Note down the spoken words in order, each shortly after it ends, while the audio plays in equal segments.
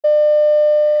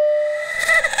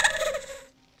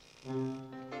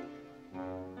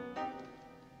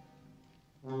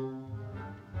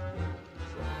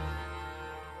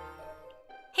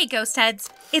Hey Ghost Heads,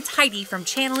 it's Heidi from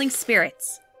Channeling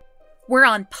Spirits. We're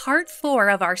on part 4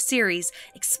 of our series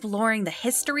exploring the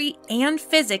history and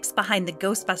physics behind the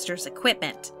Ghostbusters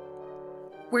equipment.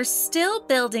 We're still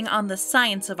building on the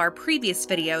science of our previous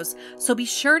videos, so be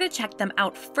sure to check them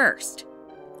out first.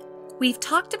 We've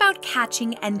talked about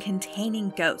catching and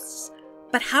containing ghosts,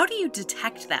 but how do you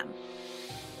detect them?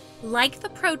 Like the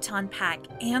proton pack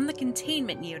and the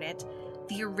containment unit,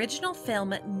 the original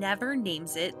film never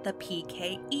names it the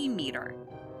Pke Meter,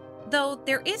 though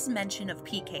there is mention of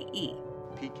PKE.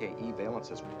 PKE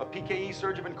valences. A PKE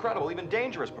surge of incredible, even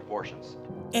dangerous proportions.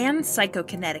 And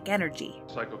psychokinetic energy.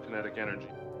 Psychokinetic energy.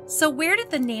 So where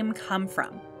did the name come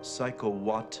from? Psycho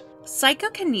what?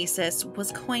 Psychokinesis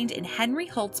was coined in Henry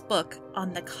Holt's book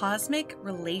on the cosmic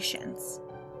relations.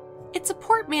 It's a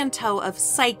portmanteau of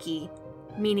psyche,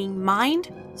 meaning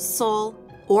mind, soul,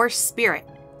 or spirit,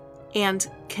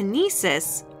 and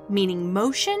kinesis, meaning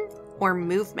motion or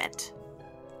movement.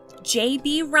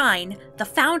 J.B. Rhine, the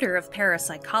founder of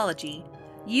parapsychology,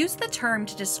 used the term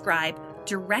to describe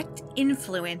direct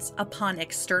influence upon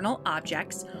external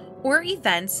objects or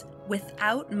events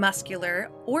without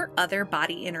muscular or other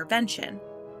body intervention.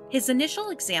 His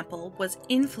initial example was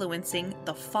influencing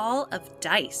the fall of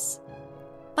dice.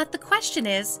 But the question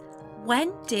is,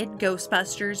 when did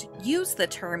Ghostbusters use the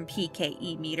term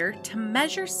Pke Meter to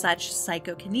measure such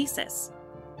psychokinesis?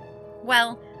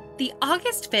 Well, the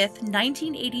August 5th,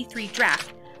 1983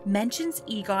 draft mentions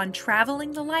Egon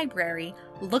traveling the library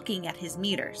looking at his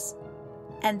meters.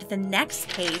 And the next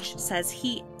page says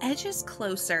he edges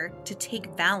closer to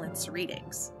take valence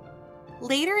readings.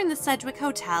 Later in the Sedgwick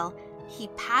Hotel, he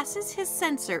passes his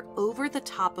sensor over the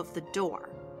top of the door.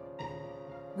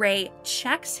 Ray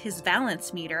checks his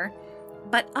valence meter,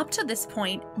 but up to this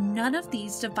point, none of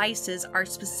these devices are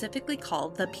specifically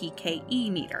called the Pke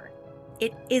Meter.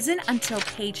 It isn't until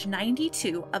page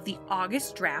 92 of the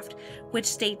August draft which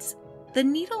states the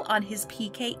needle on his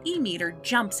Pke meter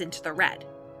jumps into the red.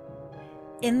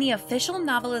 In the official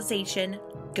novelization,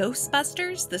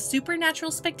 Ghostbusters, The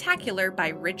Supernatural Spectacular by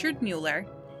Richard Mueller,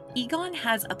 Egon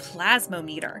has a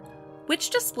plasmometer, which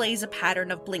displays a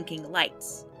pattern of blinking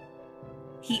lights.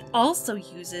 He also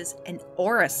uses an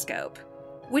oroscope,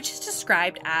 which is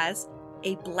described as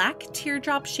a black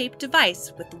teardrop-shaped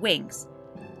device with wings.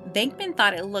 Venkman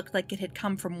thought it looked like it had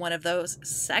come from one of those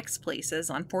sex places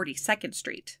on 42nd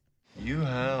Street. You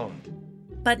hound.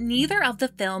 But neither of the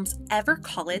films ever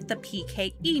call it the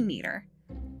Pke Meter.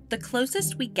 The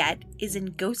closest we get is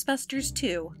in Ghostbusters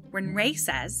 2, when Ray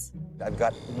says, I've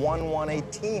got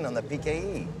 1/118 on the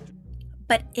PKE.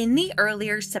 But in the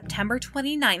earlier September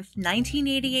 29th,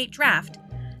 1988 draft,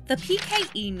 the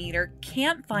Pke Meter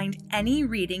can't find any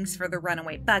readings for the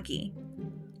runaway buggy.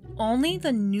 Only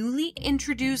the newly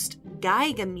introduced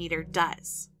Geiger-meter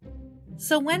does.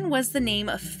 So when was the name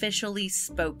officially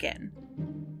spoken?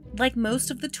 Like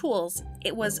most of the tools,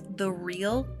 it was the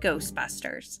real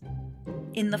Ghostbusters.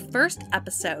 In the first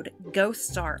episode,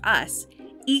 Ghosts Are Us,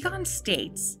 Egon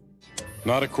states,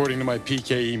 Not according to my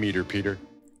PKE meter, Peter.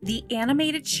 The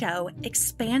animated show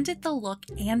expanded the look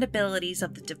and abilities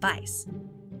of the device.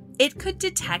 It could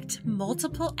detect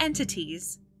multiple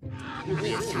entities,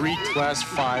 3 Class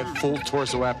 5 full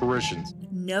torso apparitions.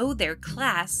 know their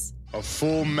class, A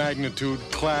full magnitude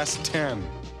Class 10.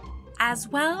 as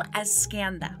well as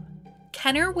scan them.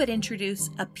 Kenner would introduce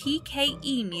a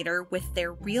Pke meter with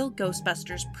their real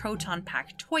Ghostbusters Proton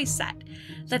Pack toy set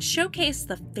that showcased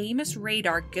the famous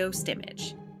radar ghost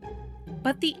image.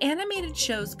 But the animated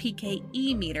show's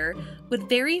Pke meter would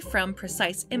vary from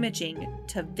precise imaging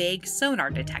to vague sonar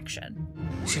detection.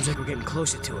 Seems like we're getting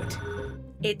closer to it.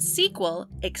 Its sequel,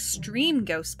 Extreme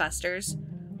Ghostbusters,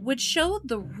 would show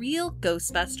the real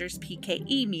Ghostbusters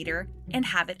Pke meter and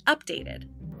have it updated.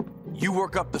 You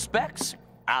work up the specs,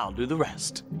 I'll do the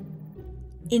rest.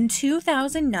 In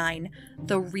 2009,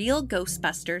 the real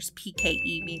Ghostbusters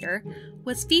Pke meter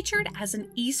was featured as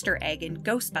an Easter egg in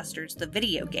Ghostbusters the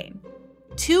video game.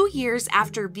 2 years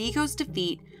after Vigo's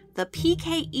defeat, the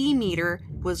Pke meter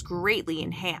was greatly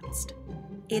enhanced.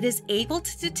 It is able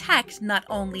to detect not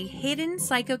only hidden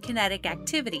psychokinetic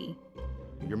activity.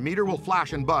 Your meter will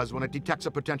flash and buzz when it detects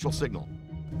a potential signal.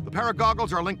 The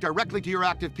paragoggles are linked directly to your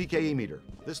active Pke meter.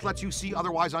 This lets you see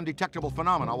otherwise undetectable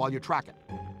phenomena while you track it.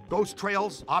 Ghost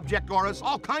trails, object auras,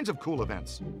 all kinds of cool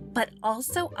events. But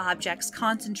also objects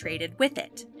concentrated with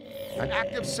it. An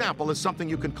active sample is something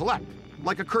you can collect,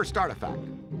 like a cursed artifact.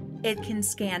 It can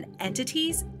scan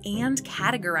entities and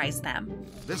categorize them.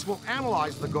 This will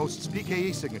analyze the ghost's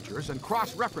PKE signatures and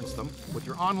cross-reference them with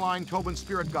your online Tobin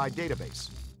Spirit Guide database.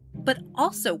 But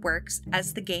also works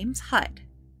as the game's HUD.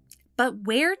 But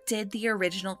where did the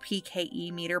original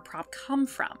PKE meter prop come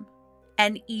from?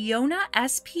 An Iona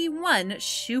SP1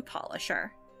 shoe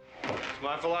polisher. It's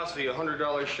my philosophy,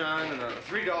 $100 shine and a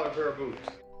 $3 pair of boots.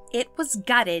 It was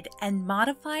gutted and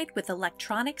modified with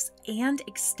electronics and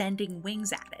extending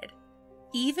wings added.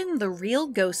 Even the real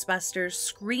Ghostbusters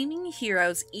Screaming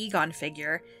Heroes Egon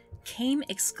figure came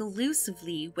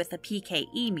exclusively with a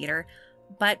PKE meter,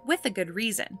 but with a good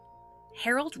reason.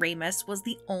 Harold Ramis was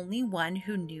the only one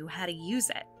who knew how to use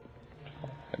it.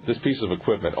 This piece of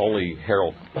equipment, only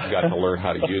Harold got to learn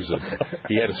how to use it.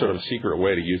 He had a sort of secret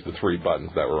way to use the 3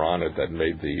 buttons that were on it that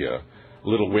made the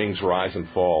little wings rise and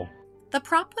fall. The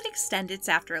prop would extend its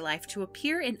afterlife to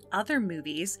appear in other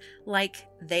movies like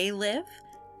They Live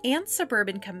and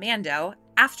Suburban Commando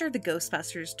after the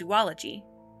Ghostbusters duology.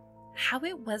 How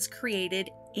it was created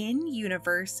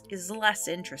in-universe is less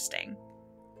interesting.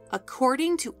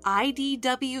 According to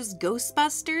IDW's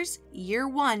Ghostbusters Year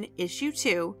 1, Issue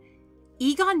 2,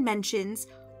 Egon mentions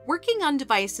working on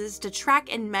devices to track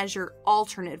and measure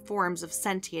alternate forms of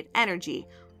sentient energy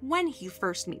when he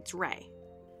first meets Ray.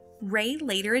 Ray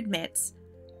later admits,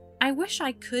 "I wish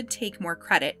I could take more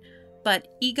credit, but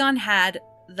Egon had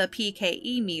the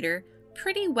PKE meter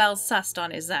pretty well sussed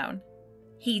on his own.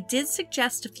 He did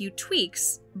suggest a few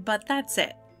tweaks, but that's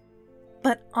it."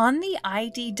 But on the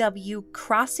IDW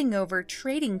crossing over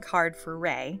trading card for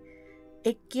Ray,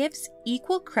 it gives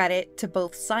equal credit to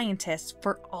both scientists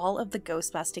for all of the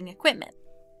ghost-busting equipment.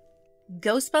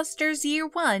 Ghostbusters Year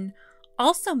 1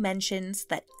 also mentions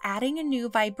that adding a new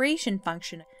vibration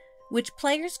function which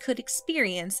players could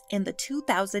experience in the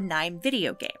 2009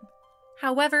 video game.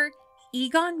 However,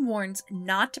 Egon warns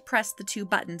not to press the 2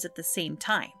 buttons at the same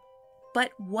time. But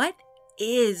what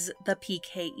is the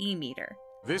PKE meter?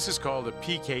 This is called a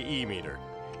PKE meter.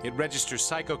 It registers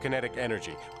psychokinetic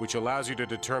energy, which allows you to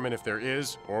determine if there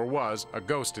is, or was, a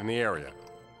ghost in the area.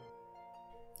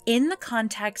 In the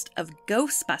context of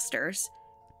Ghostbusters,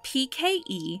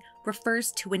 PKE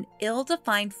refers to an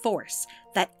ill-defined force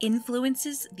that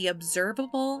influences the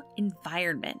observable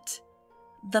environment.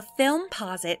 The film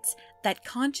posits that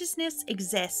consciousness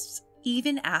exists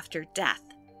even after death,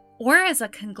 or as a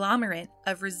conglomerate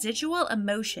of residual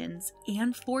emotions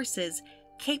and forces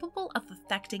capable of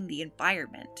affecting the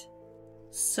environment.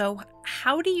 So,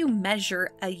 how do you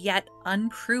measure a yet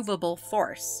unprovable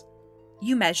force?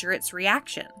 You measure its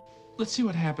reaction. Let's see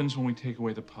what happens when we take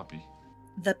away the puppy.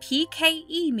 The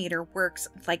PKE meter works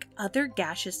like other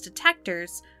gaseous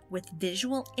detectors with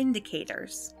visual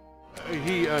indicators.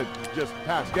 He just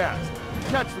passed gas.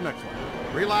 Catch the next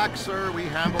one. Relax, sir. We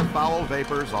handle foul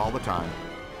vapors all the time.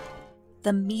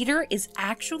 The meter is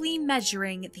actually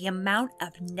measuring the amount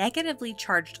of negatively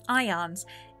charged ions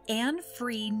and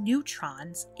free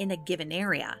neutrons in a given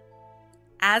area.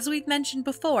 As we've mentioned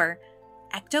before,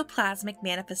 ectoplasmic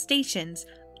manifestations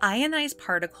ionize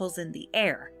particles in the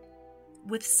air.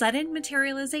 With sudden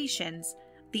materializations,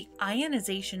 the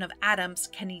ionization of atoms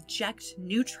can eject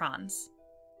neutrons.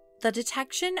 The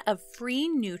detection of free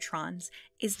neutrons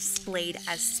is displayed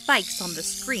as spikes on the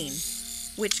screen,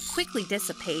 which quickly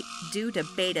dissipate due to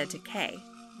beta decay.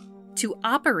 To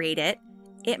operate it,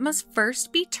 it must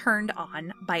first be turned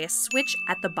on by a switch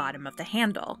at the bottom of the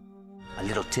handle. A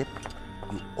little tip,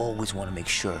 you always want to make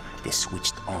sure they're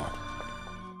switched on.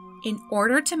 In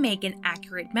order to make an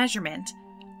accurate measurement,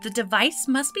 the device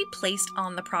must be placed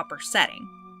on the proper setting: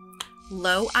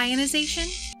 low ionization,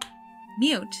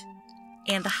 mute,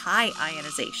 and high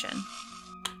ionization.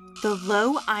 The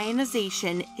low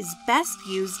ionization is best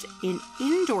used in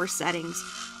indoor settings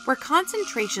where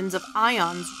concentrations of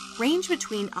ions range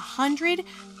between 100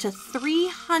 to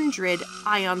 300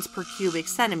 ions per cubic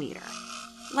centimeter,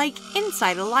 like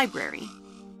inside a library.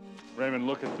 Raymond,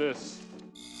 look at this.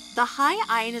 The high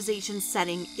ionization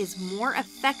setting is more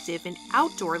effective in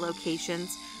outdoor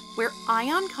locations where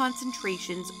ion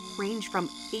concentrations range from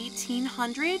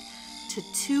 1,800 to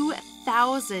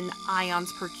 2,000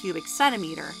 ions per cubic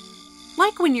centimeter,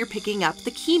 like when you're picking up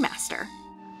the Keymaster.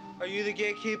 Are you the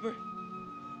gatekeeper?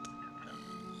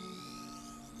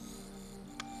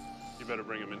 You better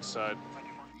bring him inside.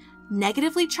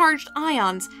 Negatively charged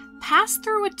ions pass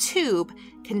through a tube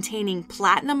containing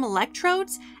platinum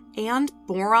electrodes and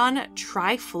boron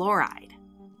trifluoride.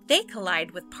 They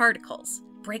collide with particles,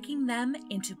 breaking them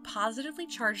into positively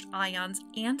charged ions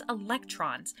and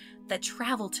electrons that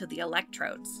travel to the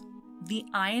electrodes. The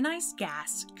ionized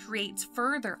gas creates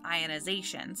further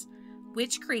ionizations,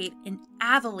 which create an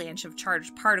avalanche of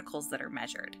charged particles that are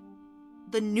measured.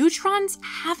 The neutrons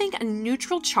having a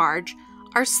neutral charge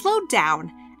are slowed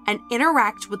down and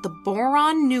interact with the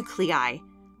boron nuclei,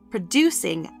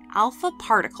 producing alpha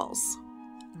particles.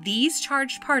 These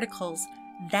charged particles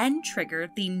then trigger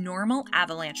the normal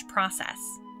avalanche process.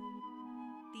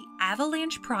 The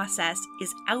avalanche process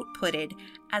is outputted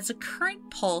as a current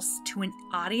pulse to an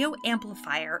audio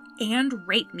amplifier and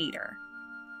rate meter.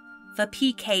 The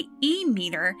PKE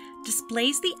meter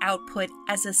displays the output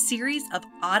as a series of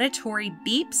auditory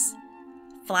beeps,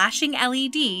 flashing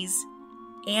LEDs,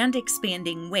 and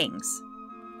expanding wings.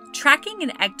 Tracking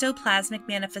an ectoplasmic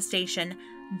manifestation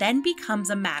then becomes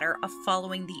a matter of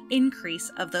following the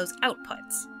increase of those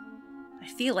outputs. I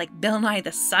feel like Bill Nye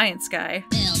the Science Guy.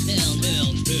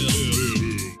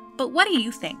 But what do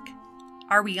you think?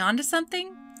 Are we onto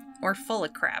something or full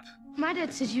of crap? My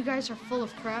dad says you guys are full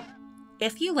of crap.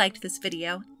 If you liked this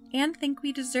video and think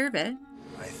we deserve it,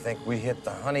 I think we hit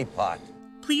the honeypot.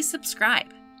 please subscribe.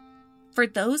 For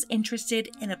those interested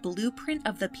in a blueprint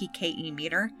of the PKE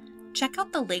meter, check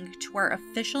out the link to our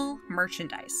official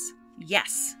merchandise.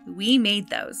 Yes, we made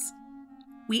those.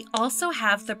 We also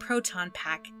have the Proton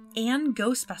Pack and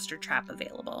Ghostbuster Trap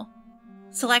available.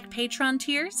 Select Patreon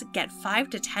tiers get 5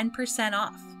 to 10%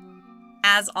 off.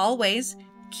 As always,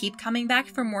 keep coming back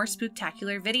for more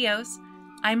spooktacular videos.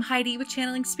 I'm Heidi with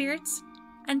Channeling Spirits,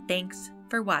 and thanks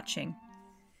for watching.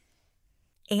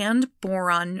 And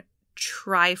boron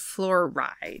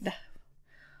trifluoride.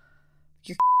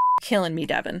 You're killing me,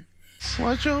 Devin.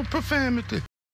 Watch your profanity.